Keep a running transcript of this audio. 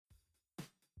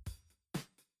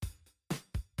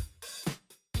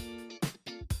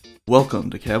Welcome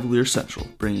to Cavalier Central,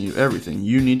 bringing you everything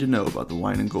you need to know about the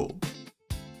wine and gold.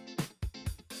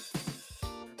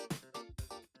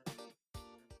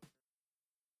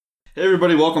 Hey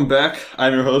everybody, welcome back.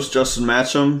 I'm your host, Justin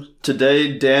Matcham.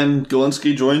 Today, Dan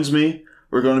Galinsky joins me.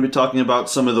 We're going to be talking about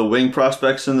some of the wing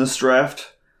prospects in this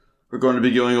draft. We're going to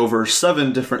be going over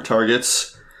 7 different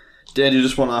targets. Dan, you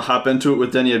just want to hop into it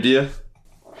with Denny Avdia?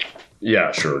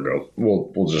 Yeah, sure, go.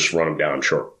 We'll just run them down,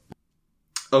 sure.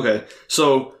 Okay,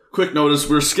 so quick notice,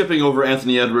 we're skipping over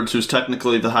Anthony Edwards, who's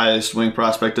technically the highest wing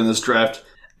prospect in this draft.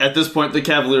 At this point, the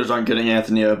Cavaliers aren't getting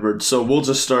Anthony Edwards, so we'll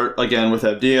just start again with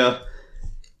Avdia.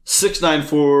 6'9"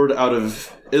 forward out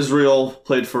of Israel,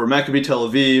 played for Maccabi Tel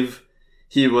Aviv.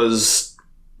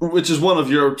 Which is one of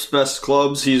Europe's best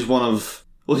clubs. He is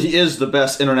the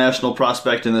best international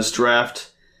prospect in this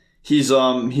draft. He's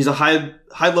a high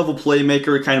level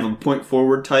playmaker, kind of a point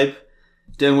forward type.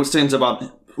 Dan, what stands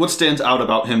out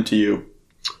about him to you?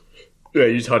 Yeah,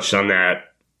 you touched on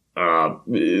that.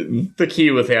 The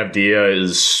key with Avdia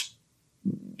is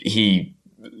he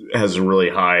has a really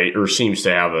high, or seems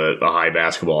to have a high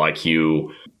basketball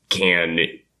IQ, can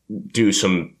do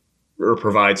some, or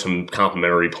provide some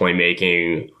complementary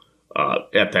playmaking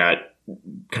at that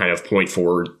kind of point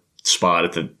forward spot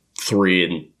at the 3,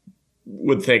 and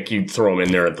would think you'd throw him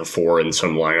in there at the 4 in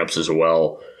some lineups as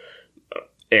well.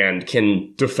 And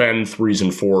can defend 3s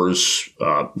and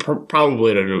 4s,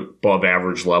 probably at an above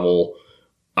average level,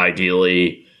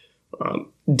 ideally.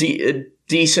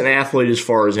 Decent athlete as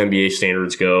far as NBA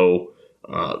standards go,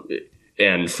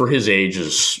 and for his age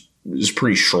is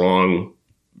pretty strong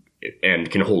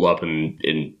and can hold up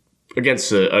in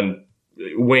against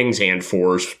wings and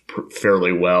 4s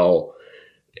fairly well.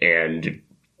 And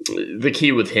the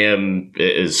key with him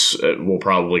is, we'll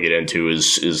probably get into,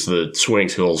 is the swing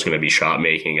skill is going to be shot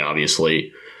making,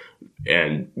 obviously,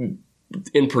 and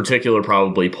in particular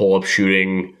probably pull up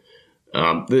shooting.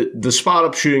 The spot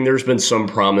up shooting, there's been some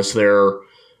promise there.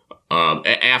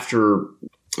 After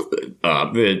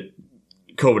the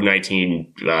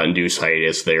COVID-19 induced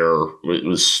hiatus, there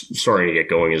was starting to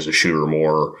get going as a shooter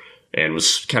more, and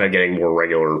was kind of getting more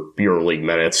regular EuroLeague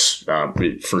minutes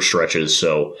for stretches.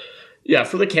 So, yeah,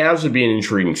 for the Cavs, it'd be an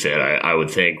intriguing fit, I would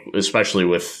think, especially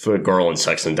with the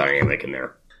Garland-Sexton dynamic in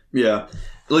there. Yeah.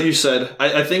 Like you said,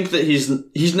 I think that he's not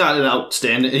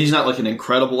he's not like an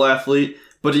incredible athlete,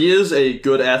 but he is a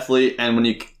good athlete, and when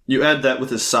you add that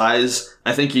with his size,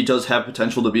 I think he does have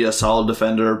potential to be a solid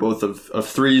defender, both of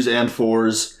 3s and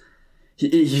 4s.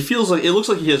 He feels like, it looks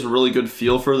like he has a really good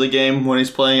feel for the game when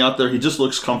he's playing out there. He just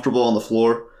looks comfortable on the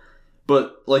floor.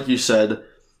 But like you said,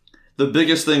 the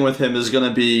biggest thing with him is going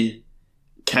to be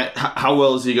how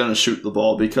well is he going to shoot the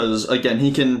ball? Because again,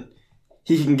 he can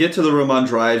get to the rim on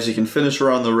drives, he can finish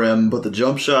around the rim, but the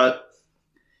jump shot,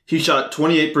 he shot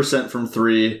 28% from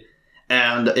 3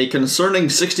 and a concerning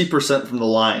 60% from the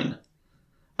line.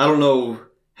 I don't know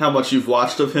how much you've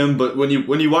watched of him, but when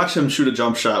you watch him shoot a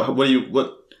jump shot,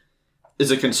 what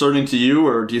is it concerning to you,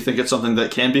 or do you think it's something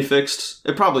that can be fixed?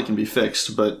 It probably can be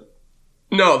fixed, but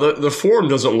no, the form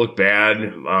doesn't look bad.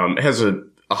 It has a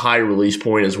high release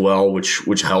point as well,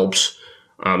 which helps,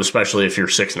 especially if you're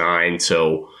 6'9".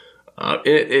 So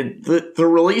the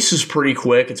release is pretty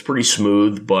quick. It's pretty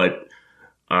smooth, but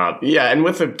and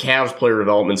with the Cavs player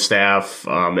development staff,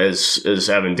 as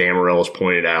Evan Dammarell has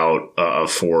pointed out of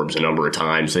Forbes a number of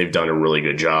times, they've done a really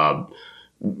good job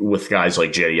with guys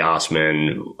like Cedi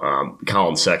Osman,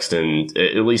 Colin Sexton,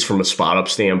 at least from a spot-up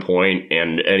standpoint,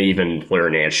 and even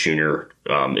Larry Nance Jr.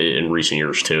 In recent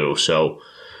years too. So,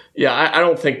 yeah, I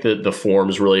don't think that the form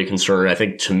is really a concern. I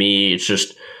think, to me, it's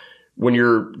just when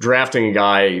you're drafting a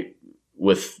guy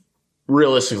with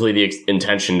realistically the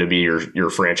intention to be your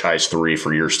franchise 3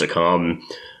 for years to come,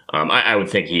 I would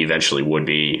think he eventually would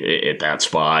be at that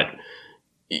spot.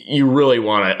 You really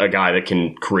want a guy that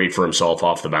can create for himself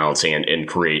off the bounce and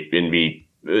create and be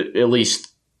at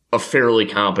least a fairly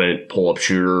competent pull-up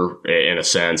shooter in a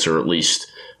sense, or at least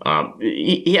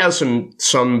he has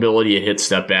some ability to hit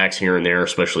step backs here and there,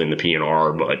 especially in the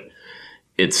PNR, but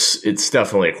it's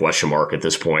definitely a question mark at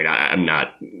this point.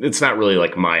 It's not really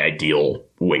like my ideal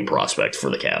wing prospect for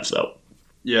the Cavs, though.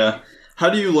 Yeah. How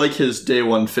do you like his day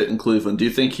one fit in Cleveland? Do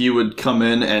you think he would come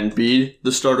in and be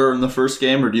the starter in the first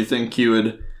game, or do you think he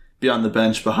would be on the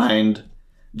bench behind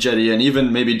Cedi and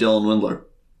even maybe Dylan Windler?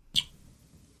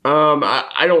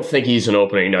 I don't think he's an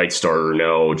opening night starter,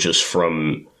 no. Just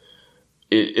from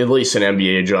at least an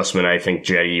NBA adjustment, I think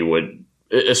Cedi would,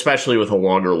 especially with a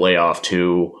longer layoff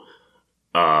too,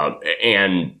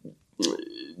 and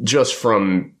just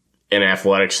from an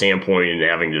athletic standpoint and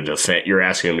having to defend, you're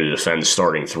asking him to defend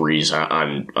starting 3s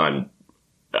on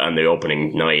on the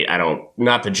opening night.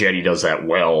 Not that Jetty does that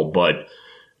well, but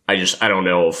I don't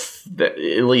know if that,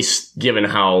 at least given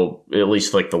how at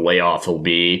least like the layoff will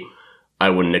be, I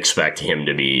wouldn't expect him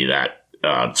to be that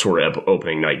sort of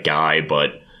opening night guy.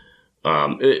 But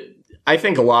I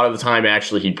think a lot of the time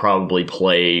actually he'd probably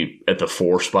play at the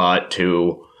 4 spot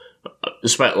too,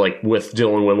 especially like with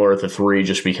Dylan Windler at the 3,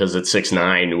 just because it's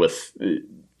 6'9"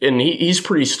 and he's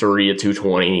pretty sturdy at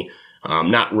 220.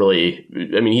 Not really.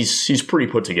 I mean, he's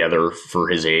pretty put together for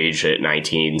his age at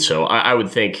 19. So I would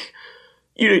think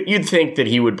you'd think that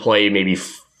he would play maybe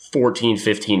 14,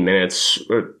 15 minutes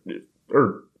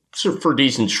or for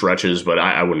decent stretches, but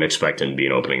I wouldn't expect him to be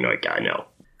an opening night guy. No,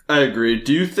 I agree.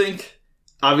 Do you think?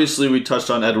 Obviously, we touched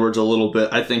on Edwards a little bit.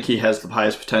 I think he has the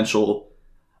highest potential.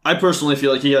 I personally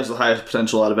feel like he has the highest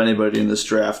potential out of anybody in this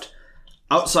draft.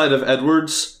 Outside of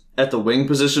Edwards, at the wing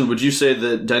position, would you say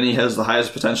that Denny has the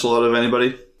highest potential out of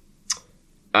anybody?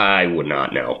 I would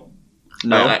not know.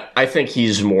 No? I think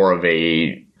he's more of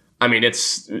a... I mean,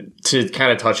 it's to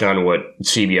kind of touch on what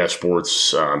CBS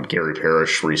Sports' Gary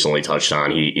Parrish recently touched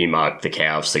on. He mocked the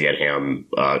Cavs to get him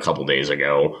a couple days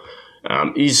ago.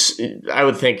 I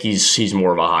would think he's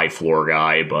more of a high floor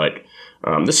guy, but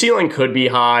the ceiling could be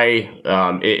high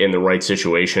in the right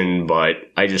situation. But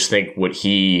I just think what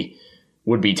he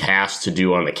would be tasked to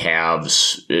do on the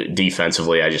Cavs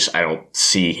defensively, I don't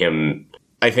see him.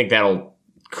 I think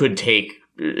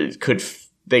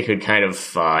they could kind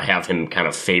of have him kind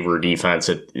of favor defense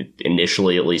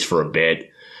initially, at least for a bit,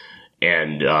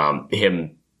 and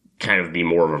him kind of be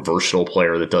more of a versatile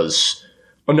player that does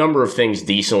a number of things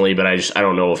decently, but I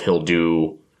don't know if I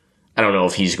don't know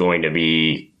if he's going to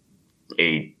be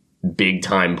a big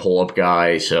time pull up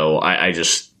guy. So I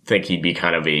just think he'd be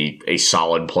kind of a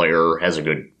solid player, has a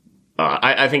good,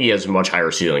 I think he has a much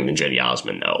higher ceiling than Jetty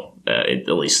Osman, though, at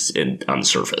least on the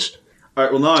surface. All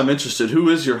right, well, now I'm interested. Who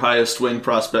is your highest wing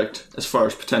prospect as far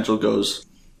as potential goes?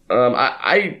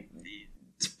 I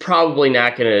probably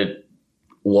not going to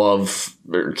love,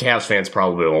 or Cavs fans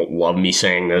probably won't love me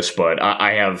saying this, but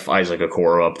I have Isaac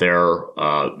Okoro up there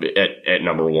at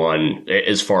number 1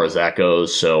 as far as that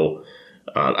goes. So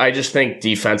I just think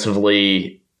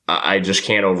defensively, I just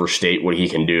can't overstate what he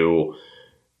can do.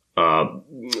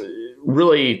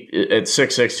 Really, at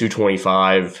 6'6",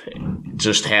 225,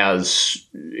 just has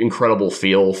incredible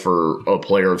feel for a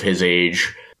player of his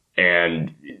age.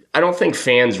 And I don't think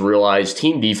fans realize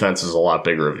team defense is a lot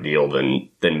bigger of a deal than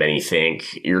many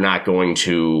think. You're not going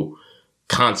to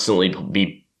constantly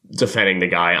be defending the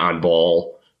guy on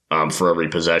ball for every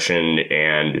possession.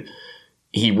 And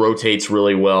he rotates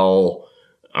really well,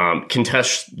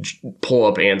 contests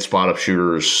pull-up and spot-up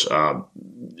shooters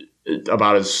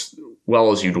about as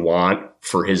well as you'd want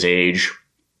for his age,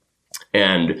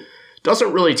 and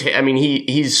doesn't really take. I mean,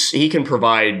 he can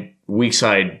provide weak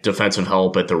side defensive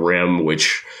help at the rim,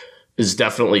 which is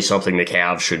definitely something the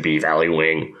Cavs should be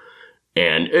valuing.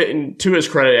 And to his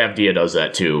credit, Avdia does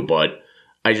that too. But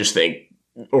I just think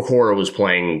Okoro was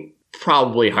playing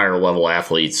probably higher level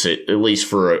athletes, at least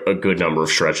for a good number of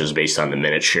stretches based on the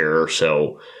minute share.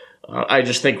 So I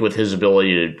just think with his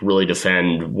ability to really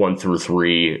defend 1 through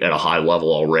 3 at a high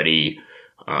level already,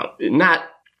 not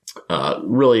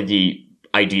really the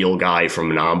ideal guy from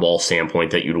an on-ball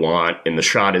standpoint that you'd want. And the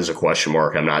shot is a question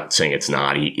mark. I'm not saying it's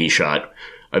not. He shot,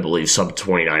 I believe, sub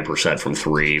 29% from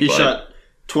 3. He shot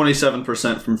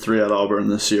 27% from 3 at Auburn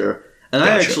this year. And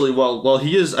gotcha. I actually, while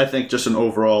he is, I think, just an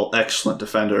overall excellent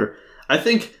defender, I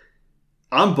think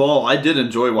on ball, I did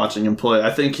enjoy watching him play.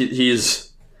 I think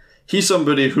he's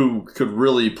somebody who could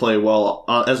really play well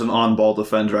as an on-ball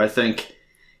defender. I think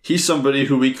he's somebody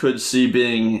who we could see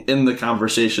being in the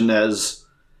conversation as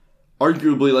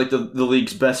arguably like the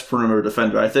league's best perimeter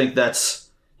defender. I think that's,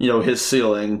 his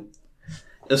ceiling.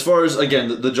 As far as,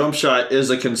 again, the jump shot is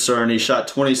a concern. He shot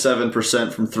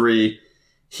 27% from 3.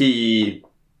 He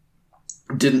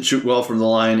didn't shoot well from the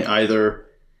line either.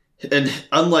 And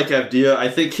unlike Avdia, I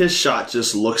think his shot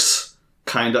just looks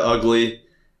kind of ugly.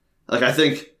 Like, I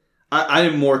think I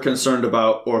am more concerned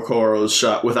about Okoro's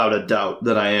shot without a doubt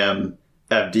than I am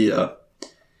Avdia.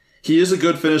 He is a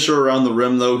good finisher around the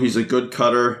rim, though. He's a good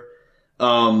cutter.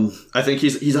 I think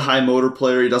he's a high motor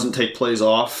player. He doesn't take plays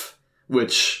off,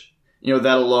 which, that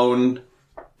alone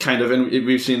kind of, and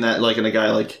we've seen that like in a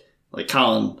guy like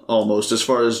Colin almost, as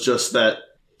far as just that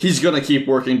he's going to keep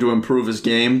working to improve his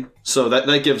game. So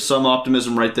that gives some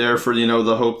optimism right there for,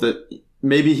 the hope that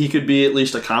maybe he could be at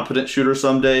least a competent shooter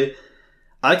someday.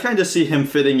 I kind of see him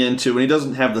fitting into, and he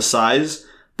doesn't have the size,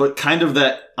 but kind of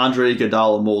that Andre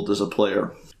Iguodala mold as a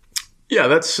player. Yeah,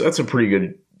 that's a pretty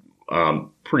good,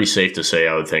 pretty safe to say,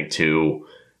 I would think, too.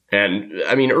 And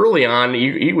I mean, early on,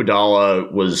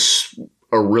 Iguodala was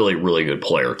a really, really good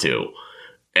player too.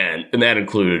 And that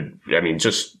included, I mean,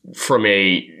 just from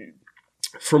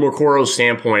Okoro's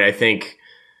standpoint, I think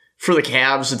for the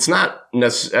Cavs, it's not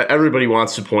everybody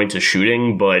wants to point to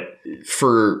shooting, but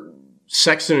for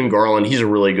Sexton and Garland, he's a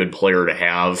really good player to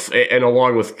have. And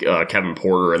along with Kevin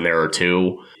Porter in there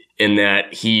too, in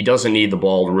that he doesn't need the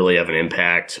ball to really have an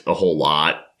impact a whole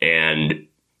lot. And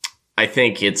I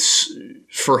think it's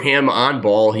for him on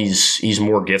ball, he's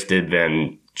more gifted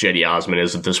than Cedi Osman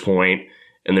is at this point.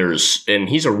 And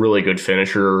he's a really good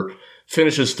finisher,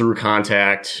 finishes through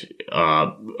contact,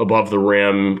 above the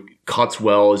rim, cuts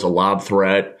well, is a lob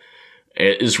threat,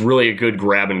 is really a good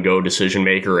grab and go decision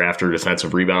maker after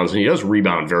defensive rebounds. And he does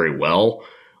rebound very well.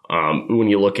 When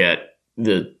you look at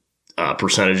the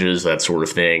percentages, that sort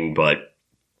of thing.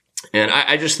 And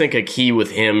I just think a key with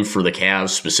him for the Cavs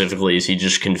specifically is he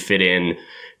just can fit in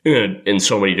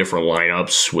so many different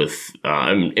lineups with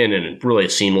in really a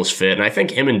seamless fit. And I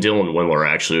think him and Dylan Windler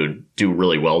actually would do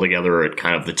really well together at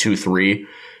kind of the 2-3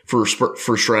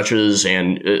 for stretches,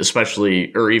 and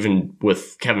especially, or even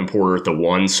with Kevin Porter at the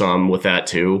 1 some with that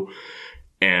too.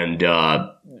 And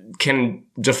can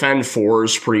defend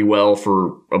fours pretty well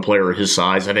for a player his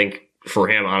size. I think for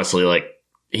him, honestly, like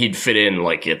he'd fit in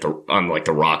like on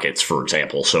the Rockets, for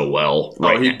example, so well.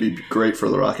 Right, he'd be great for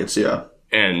the Rockets, yeah.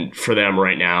 And for them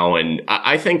right now. And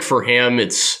I think for him,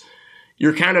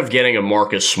 you're kind of getting a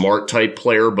Marcus Smart type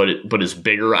player, but is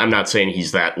bigger. I'm not saying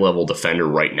he's that level defender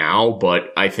right now,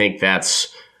 but I think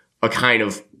that's a kind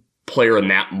of player in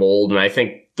that mold. And I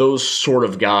think those sort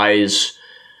of guys,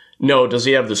 no, does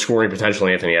he have the scoring potential,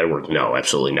 Anthony Edwards? No,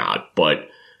 absolutely not. But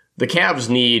the Cavs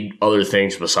need other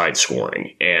things besides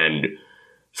scoring. And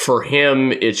for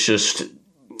him, it's just,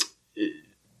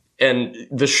 and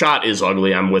the shot is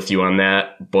ugly. I'm with you on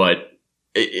that. But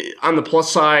on the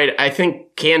plus side, I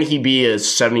think, can he be a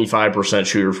 75%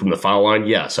 shooter from the foul line?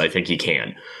 Yes, I think he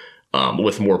can,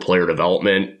 with more player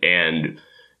development. And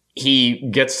he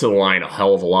gets to the line a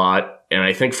hell of a lot. And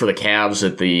I think for the Cavs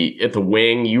at the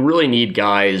wing, you really need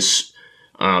guys,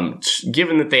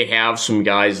 given that they have some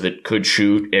guys that could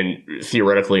shoot, and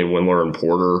theoretically in Windler and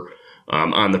Porter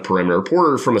on the perimeter.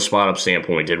 Porter, from a spot-up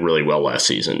standpoint, did really well last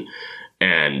season.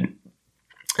 And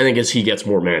I think as he gets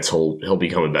more minutes, he'll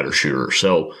become a better shooter.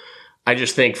 So I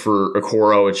just think for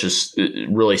Okoro, it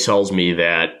really sells me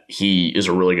that he is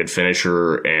a really good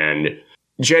finisher. And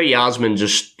Cedi Osman,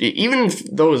 just even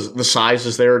though the size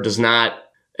is there,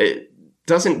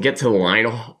 doesn't get to the line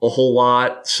a whole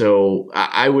lot. So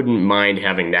I wouldn't mind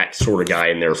having that sort of guy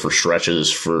in there for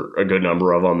stretches for a good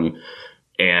number of them.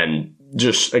 And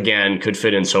just, again, could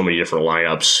fit in so many different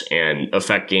lineups and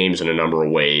affect games in a number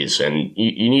of ways. And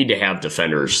you need to have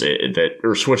defenders that are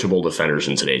switchable defenders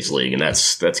in today's league, and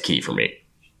that's key for me.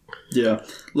 Yeah.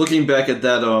 Looking back at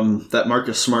that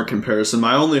Marcus Smart comparison,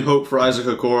 my only hope for Isaac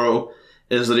Okoro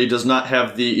is that he does not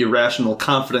have the irrational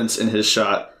confidence in his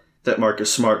shot that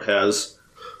Marcus Smart has.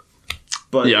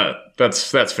 But yeah,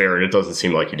 that's fair, and it doesn't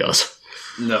seem like he does.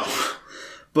 No.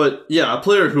 But yeah, a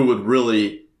player who would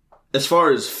really, as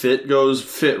far as fit goes,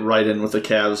 fit right in with the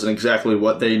Cavs and exactly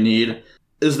what they need.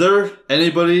 Is there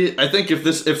anybody, I think if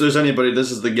there's anybody,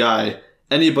 this is the guy,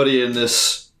 anybody in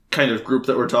this kind of group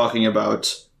that we're talking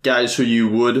about, guys who you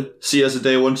would see as a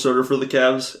day one starter for the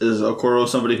Cavs? Is Okoro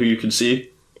somebody who you can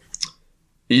see?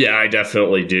 Yeah, I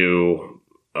definitely do.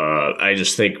 I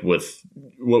just think with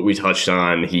what we touched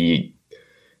on,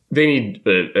 they need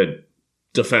a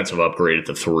defensive upgrade at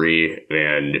the 3,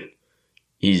 and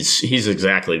he's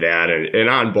exactly that, and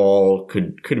on ball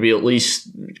could be at least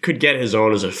could get his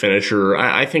own as a finisher.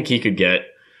 I think he could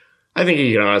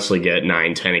honestly get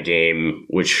 9-10 a game,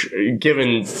 which,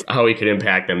 given how he could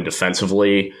impact them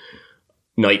defensively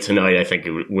night to night, I think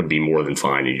it would be more than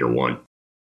fine in year one.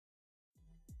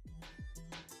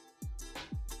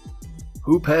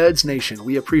 Hoopheads Nation,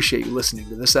 we appreciate you listening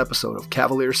to this episode of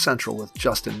Cavaliers Central with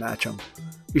Justin Matcham.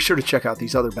 Be sure to check out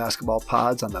these other basketball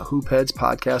pods on the Hoopheads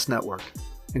Podcast Network,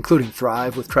 including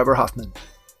Thrive with Trevor Huffman,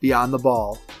 Beyond the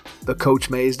Ball, the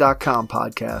CoachMaze.com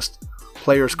podcast,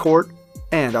 Players Court,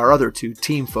 and our other 2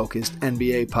 team-focused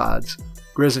NBA pods,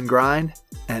 Grizz and Grind,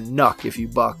 and Nuck If You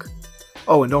Buck.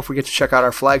 Oh, and don't forget to check out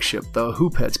our flagship, the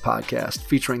Hoopheads podcast,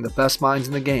 featuring the best minds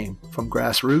in the game, from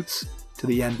grassroots to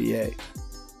the NBA.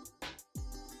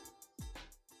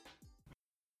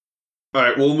 All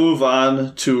right, we'll move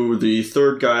on to the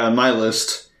third guy on my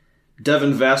list,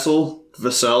 Devin Vassell,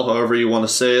 however you want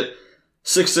to say it.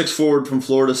 6'6" forward from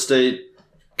Florida State.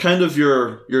 Kind of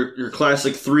your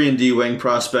classic 3-and-D wing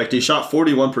prospect. He shot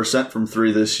 41% from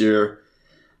 3 this year.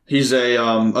 He's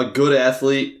a good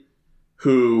athlete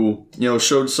who,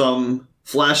 showed some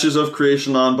flashes of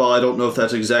creation on ball. I don't know if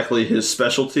that's exactly his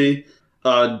specialty.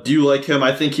 Do you like him?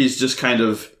 I think he's just kind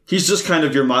of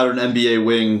your modern NBA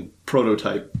wing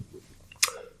prototype.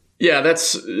 Yeah,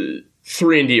 that's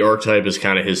 3-and-D archetype is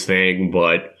kind of his thing,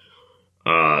 but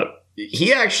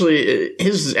he actually,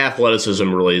 his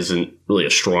athleticism really isn't really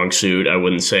a strong suit, I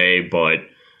wouldn't say, but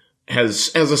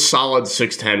has a solid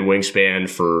 6'10" wingspan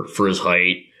for his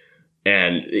height.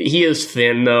 And he is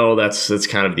thin, though. That's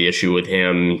kind of the issue with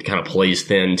him. Kind of plays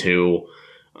thin, too.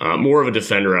 More of a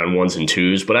defender on ones and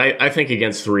twos, but I think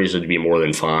against threes it'd be more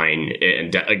than fine.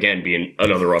 And again, being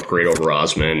another upgrade over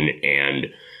Osman. And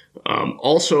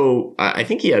also, I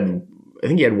think he had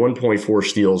 1.4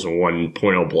 steals and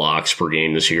 1.0 blocks per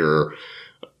game this year.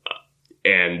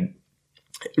 And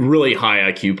really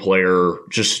high IQ player,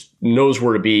 just knows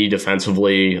where to be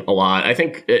defensively a lot. I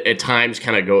think at times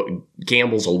kind of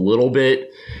gambles a little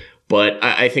bit, but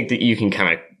I think that you can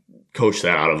kind of coach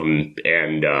that out of him.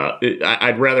 And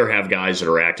I'd rather have guys that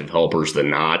are active helpers than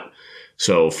not.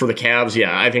 So for the Cavs,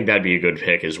 yeah, I think that'd be a good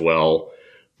pick as well.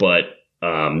 But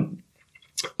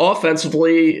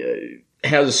offensively,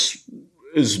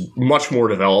 is much more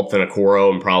developed than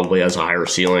Okoro and probably has a higher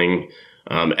ceiling.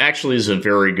 Actually is a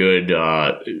very good,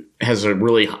 has a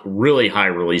really, really high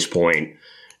release point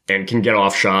and can get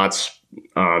off shots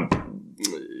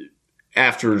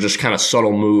after just kind of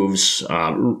subtle moves,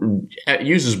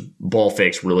 uses ball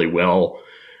fakes really well,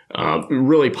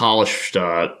 really polished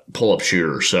pull-up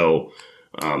shooter. So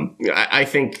I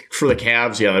think for the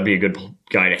Cavs, yeah, that'd be a good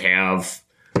guy to have.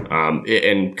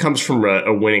 And comes from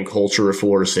a winning culture at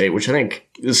Florida State, which I think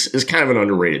is kind of an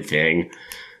underrated thing.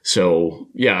 So,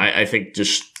 yeah, I think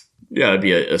it'd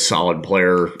be a solid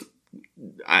player.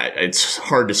 It's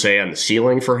hard to say on the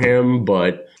ceiling for him,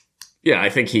 but, yeah, I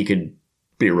think he could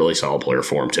be a really solid player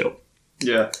for him, too.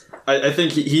 Yeah, I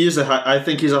think he's a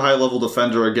high-level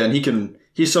defender. Again,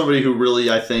 he's somebody who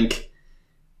really, I think,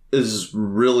 is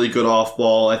really good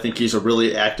off-ball. I think he's a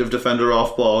really active defender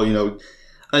off-ball.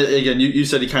 Again, you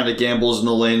said he kind of gambles in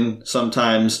the lane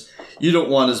sometimes. You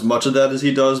don't want as much of that as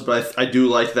he does, but I do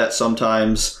like that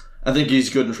sometimes. I think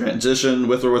he's good in transition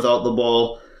with or without the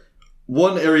ball.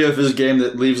 One area of his game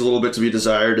that leaves a little bit to be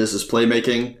desired is his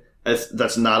playmaking.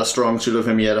 That's not a strong suit of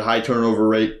him. He had a high turnover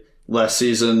rate last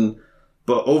season.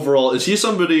 But overall, is he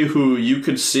somebody who you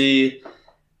could see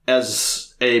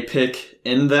as a pick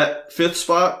in that fifth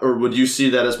spot, or would you see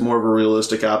that as more of a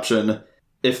realistic option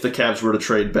if the Cavs were to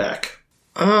trade back?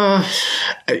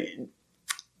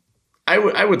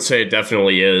 I would say it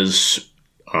definitely is.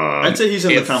 I'd say he's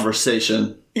in the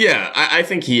conversation. Yeah, I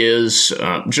think he is,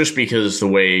 just because the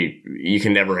way you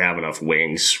can never have enough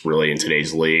wings, really, in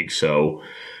today's league. So,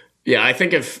 yeah, I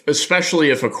think especially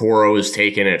if Okoro is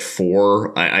taken at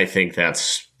 4, I think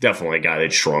that's definitely a guy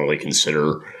they'd strongly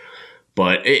consider.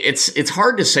 But it's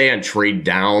hard to say on trade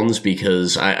downs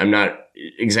because I'm not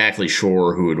exactly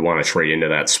sure who would want to trade into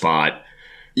that spot.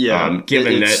 Yeah,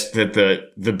 given that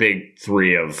the big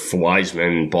three of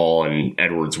Wiseman, Ball, and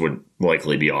Edwards would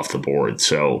likely be off the board.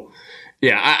 So,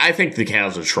 yeah, I think the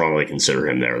Cavs would strongly consider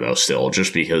him there, though, still,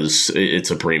 just because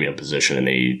it's a premium position and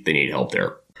they need help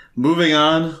there. Moving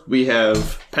on, we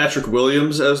have Patrick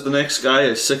Williams as the next guy,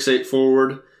 a 6'8"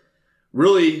 forward.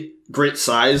 Really great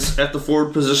size at the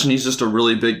forward position. He's just a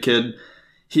really big kid.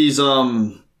 He's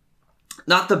not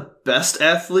the best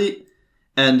athlete,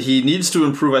 and he needs to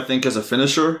improve, I think, as a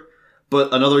finisher,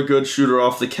 but another good shooter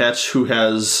off the catch who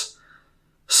has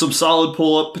some solid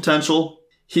pull-up potential.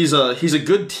 He's a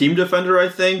good team defender, I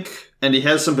think, and he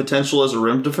has some potential as a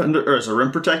rim defender or as a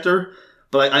rim protector,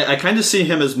 but I kind of see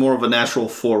him as more of a natural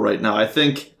 4 right now. I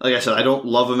think, like I said, I don't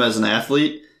love him as an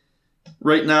athlete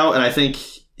right now, and I think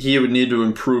he would need to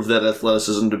improve that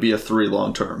athleticism to be a 3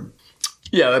 long-term.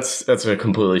 Yeah, that's a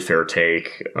completely fair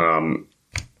take.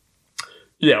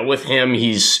 Yeah, with him,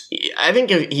 I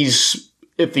think he's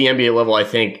at the NBA level. I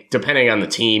think depending on the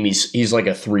team, he's like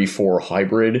a 3-4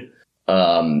 hybrid.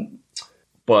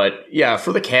 But yeah,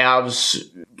 for the Cavs,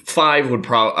 5 would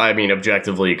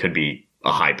objectively could be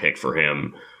a high pick for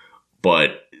him.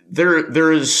 But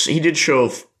he did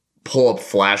show pull up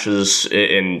flashes,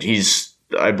 and he's,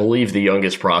 I believe, the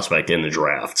youngest prospect in the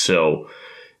draft. So,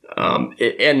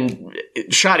 and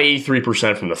shot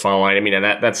 83% from the foul line. I mean,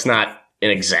 that's not an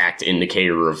exact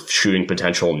indicator of shooting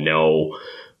potential, no,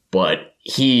 but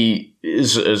he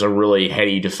is a really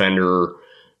heady defender.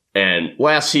 And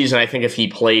last season, I think if he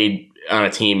played on a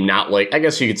team not like, I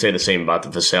guess you could say the same about the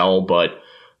Vassell, but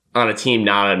on a team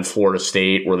not in Florida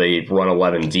State where they run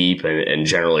 11 deep and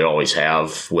generally always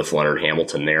have with Leonard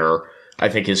Hamilton there, I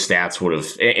think his stats would have,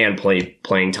 and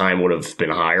playing time would have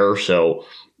been higher. So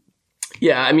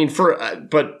Yeah, I mean,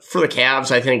 but for the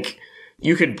Cavs, I think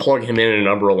you could plug him in a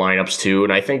number of lineups too.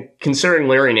 And I think considering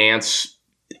Larry Nance,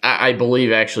 I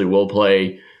believe actually will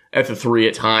play at the 3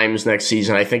 at times next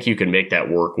season. I think you can make that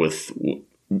work with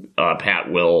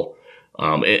Pat Will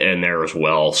in there as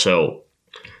well. So,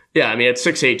 yeah, I mean, at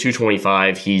 6'8",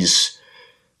 225, he's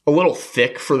a little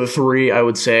thick for the 3, I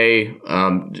would say.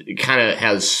 Kind of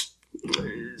has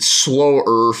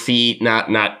slower feet,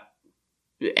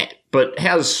 but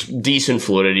has decent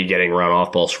fluidity getting around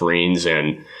off-ball screens.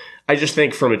 And I just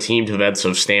think from a team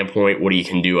defensive standpoint, what he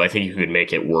can do, I think you could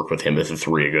make it work with him at the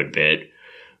 3 a good bit.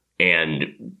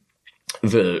 And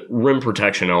the rim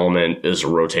protection element as a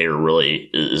rotator really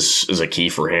is a key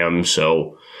for him.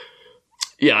 So,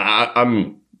 yeah,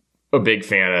 I'm a big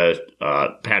fan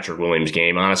of Patrick Williams'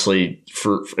 game. Honestly,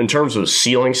 in terms of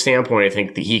ceiling standpoint, I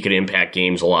think that he could impact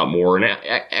games a lot more. And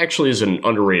actually is an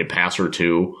underrated passer,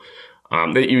 too.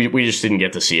 We just didn't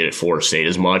get to see it at Florida State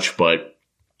as much, but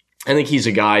I think he's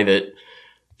a guy that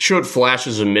showed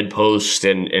flashes of mid-post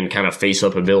and kind of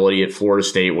face-up ability at Florida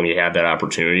State when he had that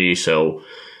opportunity. So,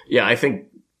 yeah, I think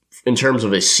in terms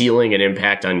of his ceiling and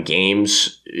impact on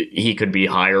games, he could be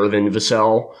higher than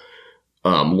Vassell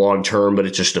long-term, but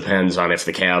it just depends on if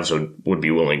the Cavs would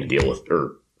be willing to deal with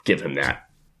or give him that.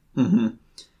 Mm-hmm.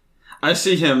 I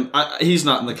see him, he's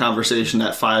not in the conversation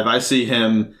at 5. I see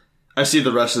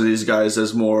the rest of these guys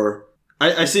as more,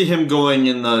 I see him going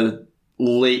in the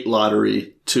late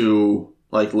lottery to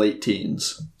like late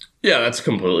teens. Yeah, that's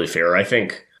completely fair. I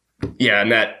think, in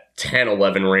that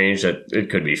 10-11 range, that it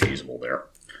could be feasible there.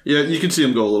 Yeah, you can see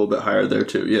him go a little bit higher there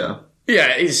too, yeah.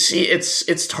 Yeah,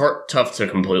 it's tough to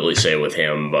completely say with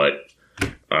him, but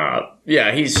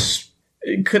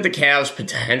could the Cavs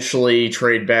potentially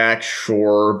trade back?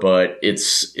 Sure, but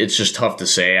it's just tough to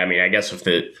say. I mean, I guess if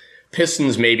the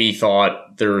Pistons maybe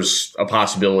thought there's a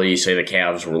possibility, say the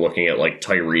Cavs were looking at like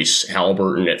Tyrese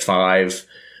Halliburton at 5,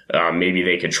 maybe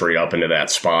they could trade up into that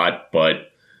spot,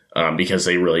 but because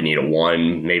they really need a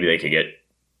 1, maybe they could get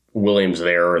Williams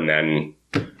there and then.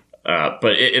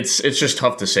 But it's just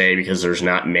tough to say because there's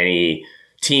not many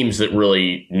teams that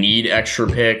really need extra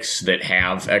picks that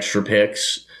have extra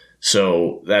picks.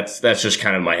 So that's just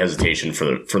kind of my hesitation for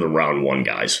the round 1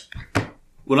 guys.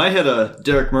 When I had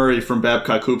Derek Murray from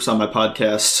Babcock Hoops on my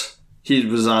podcast, he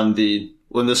was on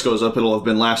when this goes up, it'll have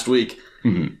been last week.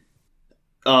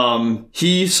 Mm-hmm.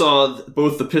 He saw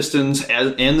both the Pistons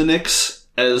and the Knicks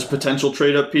as potential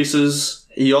trade-up pieces.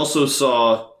 He also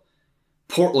saw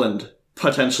Portland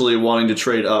potentially wanting to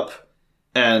trade up.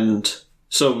 And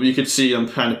so you could see him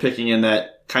kind of picking in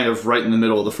that kind of right in the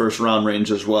middle of the first round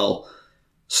range as well.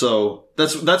 So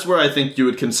that's where I think you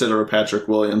would consider a Patrick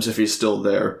Williams if he's still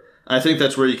there. I think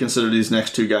that's where you consider these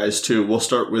next 2 guys too. We'll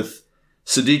start with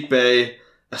Saddiq Bey,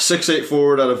 a 6'8"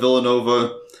 forward out of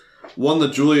Villanova, won the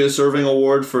Julius Erving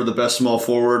Award for the best small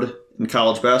forward in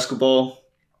college basketball,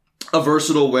 a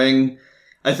versatile wing.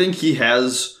 I think he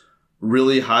has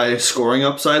really high scoring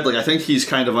upside. Like, I think he's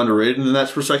kind of underrated in that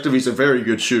perspective. He's a very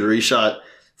good shooter. He shot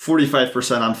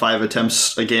 45% on 5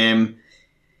 attempts a game.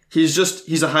 He's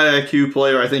a high IQ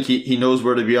player. I think he knows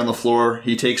where to be on the floor.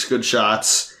 He takes good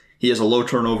shots. He has a low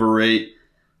turnover rate.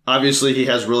 Obviously, he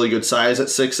has really good size at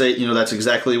 6'8". That's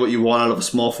exactly what you want out of a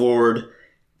small forward.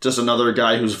 Just another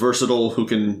guy who's versatile, who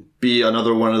can be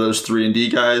another one of those 3-and-D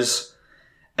guys.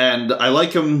 And I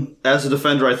like him as a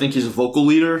defender. I think he's a vocal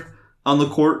leader on the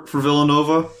court for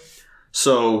Villanova.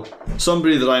 So,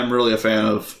 somebody that I'm really a fan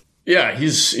of. Yeah,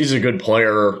 he's a good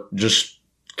player. Just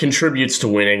contributes to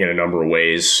winning in a number of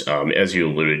ways, as you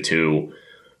alluded to.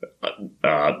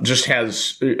 Just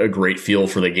has a great feel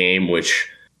for the game, which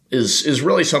is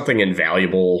really something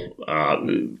invaluable,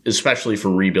 especially for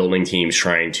rebuilding teams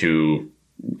trying to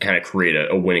kind of create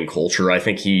a winning culture. I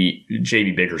think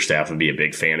JB Bickerstaff would be a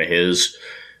big fan of his,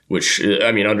 which,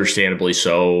 I mean, understandably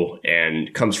so,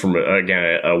 and comes from,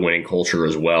 again, a winning culture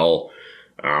as well,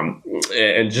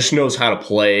 and just knows how to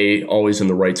play, always in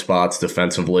the right spots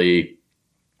defensively.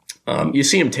 You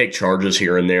see him take charges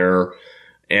here and there,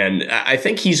 and I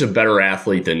think he's a better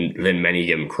athlete than many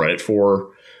give him credit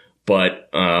for. But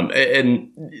and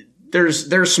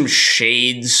there's some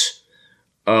shades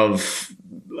of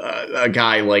a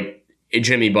guy like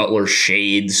Jimmy Butler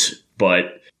shades,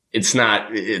 but it's not.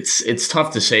 It's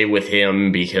tough to say with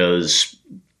him because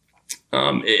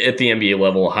at the NBA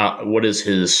level, what is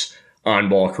his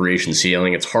on-ball creation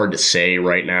ceiling? It's hard to say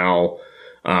right now.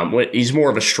 He's more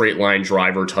of a straight line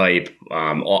driver type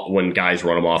when guys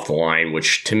run him off the line,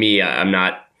 which to me, I'm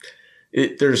not.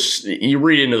 You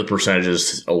read into the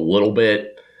percentages a little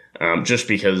bit, just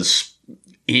because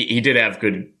he did have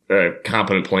good,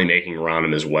 competent playmaking around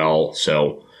him as well.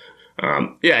 So,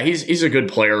 He's a good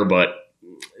player, but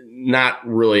not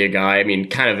really a guy. I mean,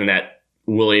 kind of in that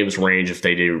Williams range if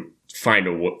they do found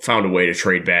a way to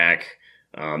trade back.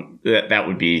 That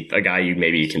would be a guy you'd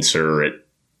maybe consider at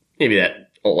maybe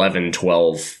that 11,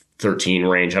 12, 13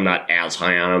 range. I'm not as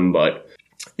high on him, but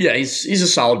yeah, he's a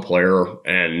solid player,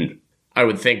 and I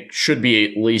would think should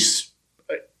be at least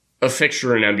a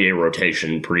fixture in NBA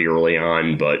rotation pretty early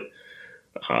on. But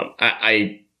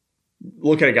I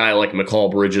look at a guy like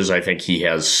Mikal Bridges. I think he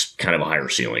has kind of a higher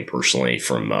ceiling personally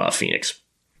from Phoenix.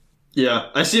 Yeah,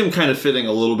 I see him kind of fitting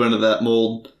a little bit into that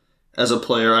mold as a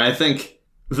player. I think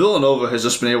Villanova has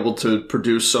just been able to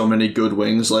produce so many good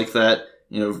wings like that.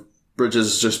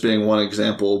 Bridges just being one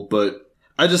example, but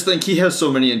I just think he has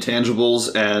so many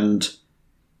intangibles, and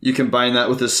you combine that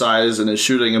with his size and his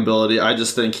shooting ability. I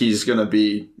just think he's going to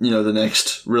be, the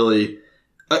next really,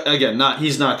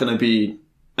 he's not going to be,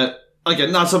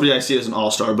 not somebody I see as an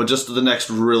all-star, but just the next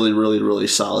really, really, really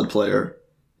solid player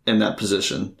in that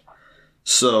position.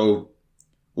 So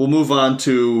we'll move on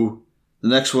to the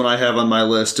next one I have on my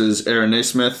list is Aaron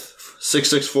Naismith,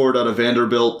 6'6" forward out of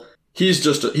Vanderbilt. He's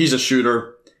a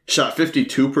shooter. Shot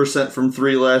 52% from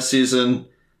three last season.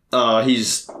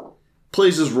 He's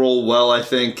plays his role well, I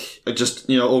think.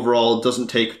 Overall doesn't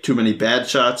take too many bad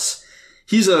shots.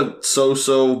 He's a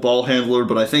so-so ball handler,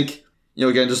 but I think,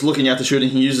 again, just looking at the shooting,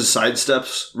 he uses side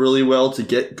steps really well to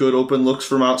get good open looks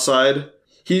from outside.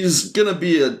 He's going to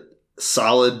be a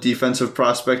solid defensive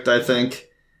prospect, I think.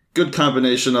 Good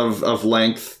combination of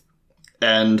length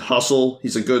and hustle.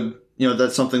 He's a good,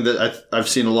 that's something that I've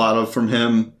seen a lot of from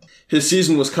him. His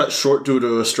season was cut short due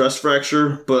to a stress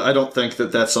fracture, but I don't think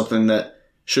that that's something that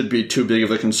should be too big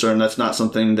of a concern. That's not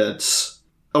something that's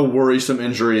a worrisome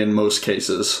injury in most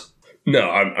cases.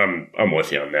 No, I'm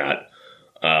with you on that.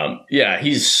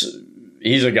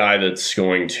 He's a guy that's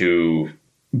going to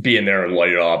be in there and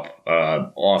light it up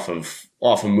off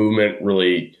of movement.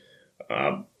 Really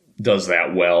does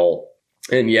that well,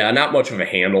 and not much of a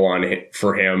handle on it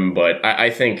for him. But I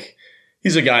think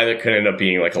he's a guy that could end up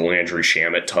being like a Landry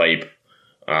Shamet type.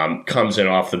 Comes in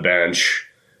off the bench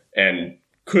and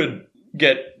could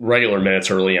get regular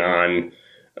minutes early on.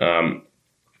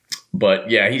 But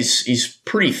he's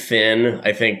pretty thin.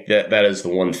 I think that is the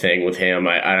one thing with him.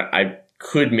 I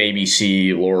could maybe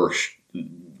see lower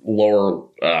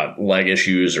leg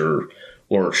issues or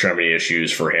lower extremity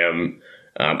issues for him.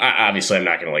 Obviously, I'm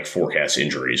not going to forecast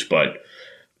injuries, but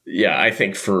I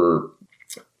think for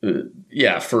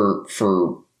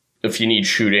if you need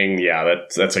shooting,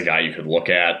 that's a guy you could look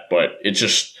at. But it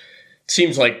just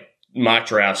seems like mock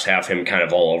drafts have him kind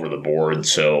of all over the board.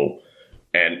 So,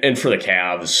 and for the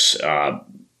Cavs,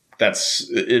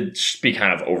 it should be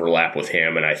kind of overlap with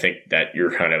him. And I think that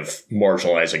you're kind of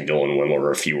marginalizing Dylan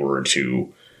Windler if you were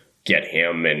to get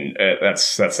him. And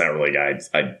that's not really a guy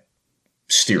I'd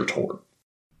steer toward.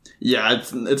 Yeah,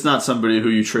 it's not somebody who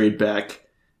you trade back.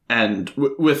 And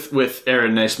with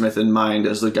Aaron Naismith in mind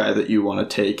as the guy that you want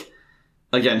to take,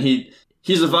 again,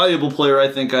 he's a valuable player, I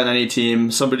think, on any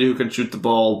team. Somebody who can shoot the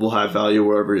ball will have value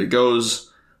wherever he goes,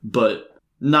 but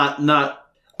not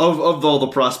of all the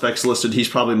prospects listed, he's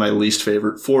probably my least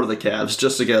favorite for the Cavs.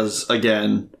 Just because,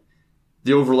 again,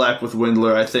 the overlap with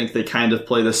Windler, I think they kind of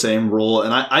play the same role,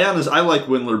 and I like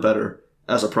Windler better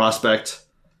as a prospect.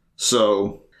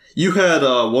 So you had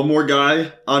one more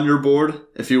guy on your board.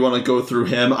 If you want to go through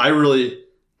him, I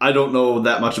don't know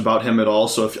that much about him at all.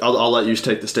 So I'll let you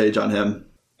take the stage on him.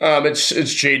 It's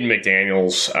Jaden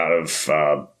McDaniels out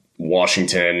of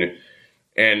Washington,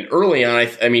 and early on,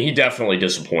 I mean, he definitely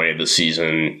disappointed this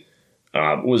season.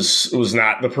 Was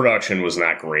not, the production was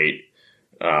not great,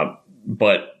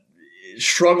 but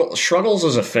struggles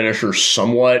as a finisher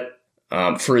somewhat.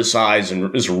 For his size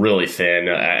and is really thin.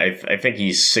 I think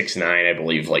he's 6'9", I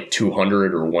believe,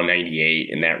 200 or 198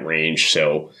 in that range.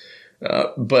 So,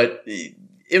 but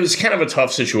it was kind of a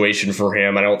tough situation for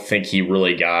him. I don't think he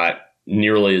really got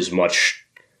nearly as much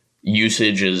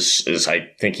usage as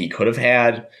I think he could have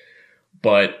had.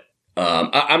 But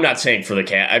I'm not saying for the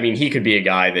Cat. I mean, he could be a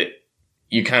guy that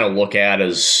you kind of look at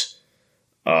as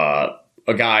a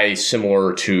guy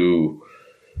similar to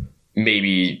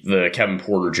maybe the Kevin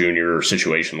Porter Jr.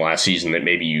 situation last season that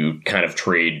maybe you kind of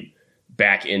trade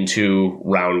back into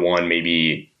round one.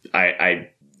 Maybe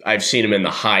I've seen him in the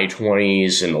high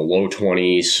 20s and the low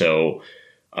 20s. So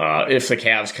if the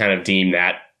Cavs kind of deem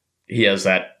that he has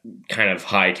that kind of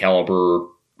high caliber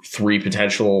three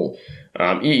potential,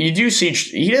 you do see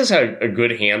he does have a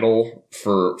good handle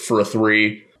for a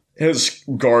three. His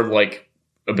guard-like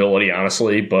ability,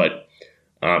 honestly, but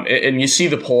and you see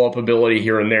the pull-up ability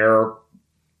here and there.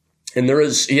 And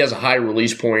he has a high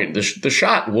release point. The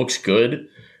shot looks good.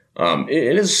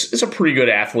 It is a pretty good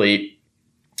athlete,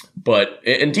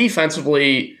 and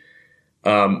defensively,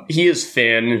 he is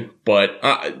thin, but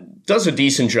does a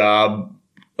decent job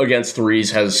against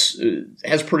threes. Has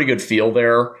pretty good feel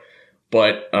there,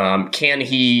 but can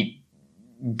he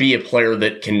be a player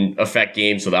that can affect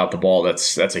games without the ball?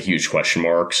 That's a huge question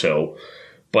mark. So,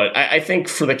 but I think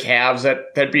for the Cavs,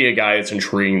 that'd be a guy that's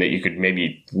intriguing that you could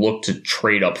maybe look to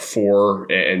trade up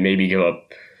for and maybe give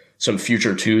up some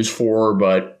future twos for.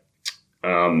 But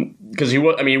because he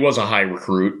was a high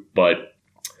recruit, but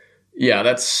yeah,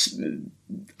 that's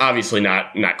obviously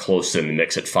not close to the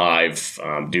mix at 5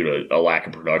 due to a lack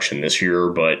of production this year.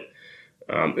 But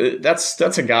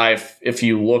that's a guy if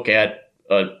you look at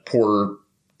a Porter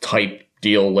type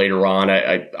deal later on,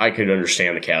 I could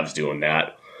understand the Cavs doing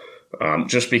that.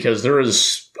 Just because there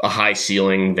is a high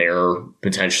ceiling there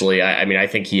potentially. I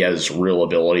think he has real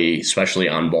ability, especially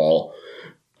on ball.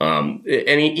 And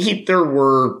there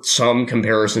were some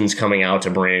comparisons coming out to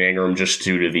Brandon Ingram just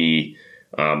due to the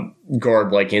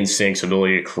guard-like instincts,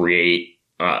 ability to create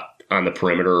on the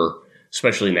perimeter,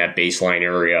 especially in that baseline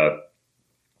area.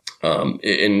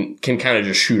 And can kind of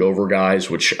just shoot over guys,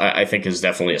 which I think is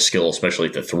definitely a skill, especially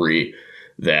at the 3,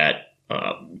 that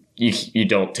you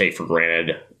don't take for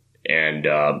granted. And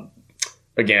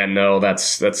again, though,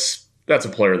 that's a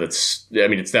player it's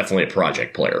definitely a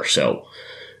project player. So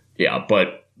yeah,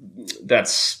 but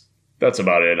that's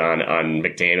about it on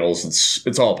McDaniels.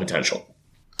 It's all potential.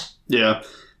 Yeah.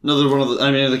 Another one of the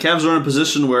Cavs are in a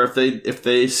position where if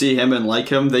they see him and like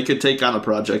him, they could take on a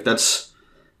project. That's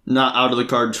not out of the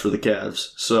cards for the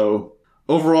Cavs. So,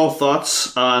 overall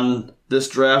thoughts on this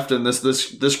draft and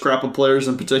this crop of players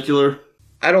in particular?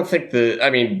 I don't think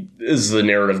as the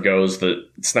narrative goes, that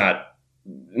it's not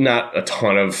a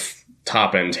ton of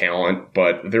top-end talent,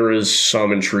 but there is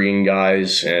some intriguing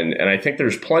guys, and I think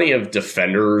there's plenty of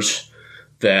defenders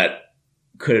that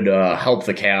could help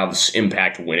the Cavs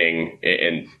impact winning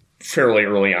and fairly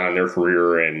early on in their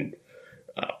career. And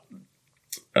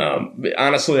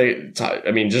honestly,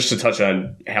 just to touch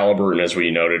on Halliburton, as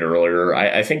we noted earlier,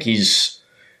 I think he's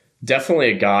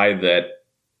definitely a guy that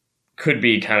could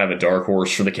be kind of a dark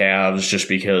horse for the Cavs, just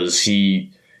because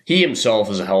he himself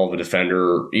is a hell of a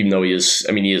defender, even though he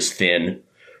is thin.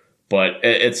 But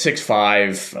at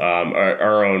 6'5",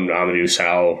 our own Amadou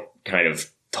Sow kind of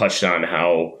touched on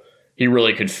how he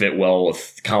really could fit well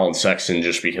with Colin Sexton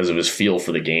just because of his feel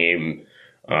for the game.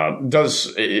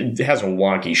 It has a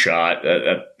wonky shot.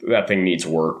 That thing needs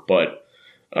work, but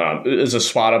as a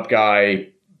spot up guy,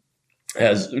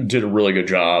 did a really good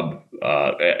job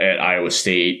at Iowa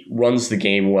State. Runs the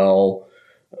game well.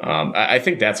 I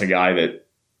think that's a guy that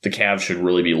the Cavs should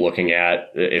really be looking at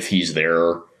if he's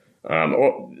there.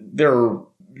 There are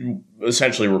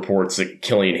essentially reports that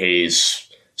Killian Hayes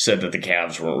said that the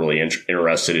Cavs weren't really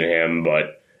interested in him,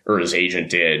 or his agent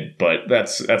did. But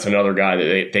that's another guy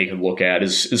that they could look at.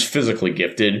 Is physically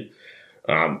gifted,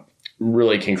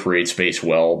 really can create space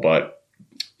well. But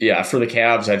yeah, for the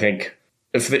Cavs, I think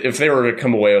if they were to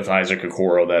come away with Isaac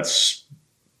Okoro,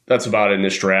 that's about it in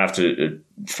this draft.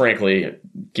 Frankly,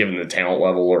 given the talent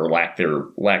level or lack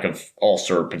of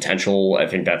all-star potential, I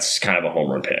think that's kind of a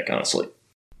home run pick, honestly.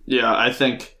 Yeah, I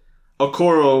think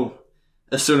Okoro,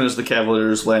 as soon as the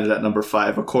Cavaliers landed at number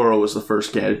 5, Okoro was the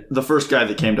first guy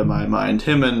that came to my mind.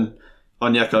 Him and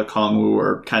Onyeka Okongwu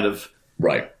were kind of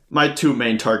right my 2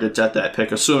 main targets at that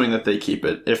pick, assuming that they keep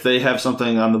it. If they have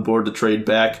something on the board to trade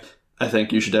back, I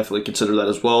think you should definitely consider that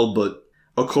as well. But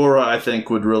Okoro, I think,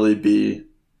 would really be...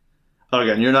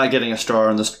 Again, you're not getting a star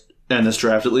in this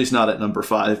draft, at least not at number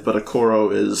 5, but Okoro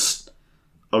is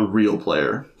a real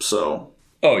player. So,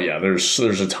 oh yeah, there's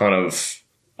a ton of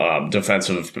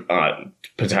defensive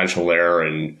potential there,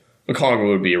 and Okongwu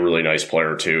would be a really nice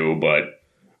player too. But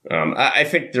I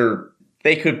think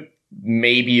they could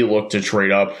maybe look to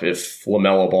trade up if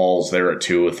LaMelo Ball's there at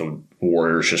 2 with the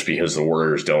Warriors, just because the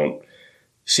Warriors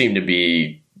seem to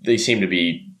be.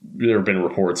 There have been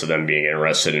reports of them being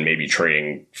interested in maybe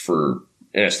trading for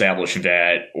an established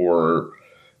vet or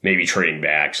maybe trading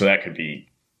back. So that could be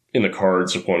in the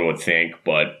cards, if one would think.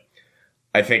 But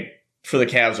I think for the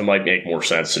Cavs, it might make more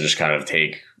sense to just kind of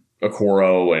take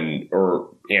Okoro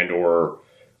or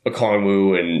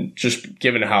Okongwu, and just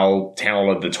given how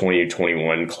talented the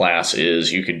 2021 class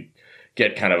is, you could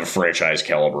get kind of a franchise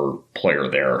caliber player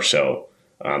there. So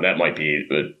that might be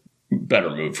a better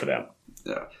move for them.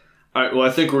 Yeah. All right, well,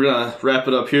 I think we're going to wrap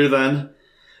it up here then.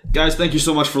 Guys, thank you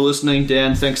so much for listening.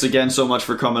 Dan, thanks again so much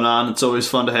for coming on. It's always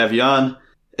fun to have you on.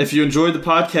 If you enjoyed the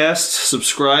podcast,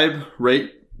 subscribe,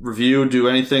 rate, review, do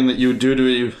anything that you would do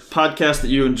to a podcast that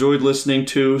you enjoyed listening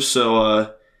to.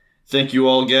 So thank you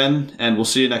all again, and we'll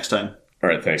see you next time. All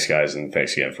right, thanks, guys, and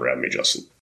thanks again for having me, Justin.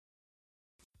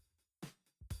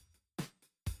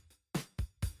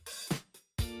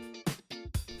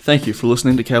 Thank you for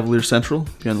listening to Cavalier Central.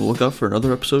 Be on the lookout for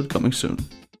another episode coming soon.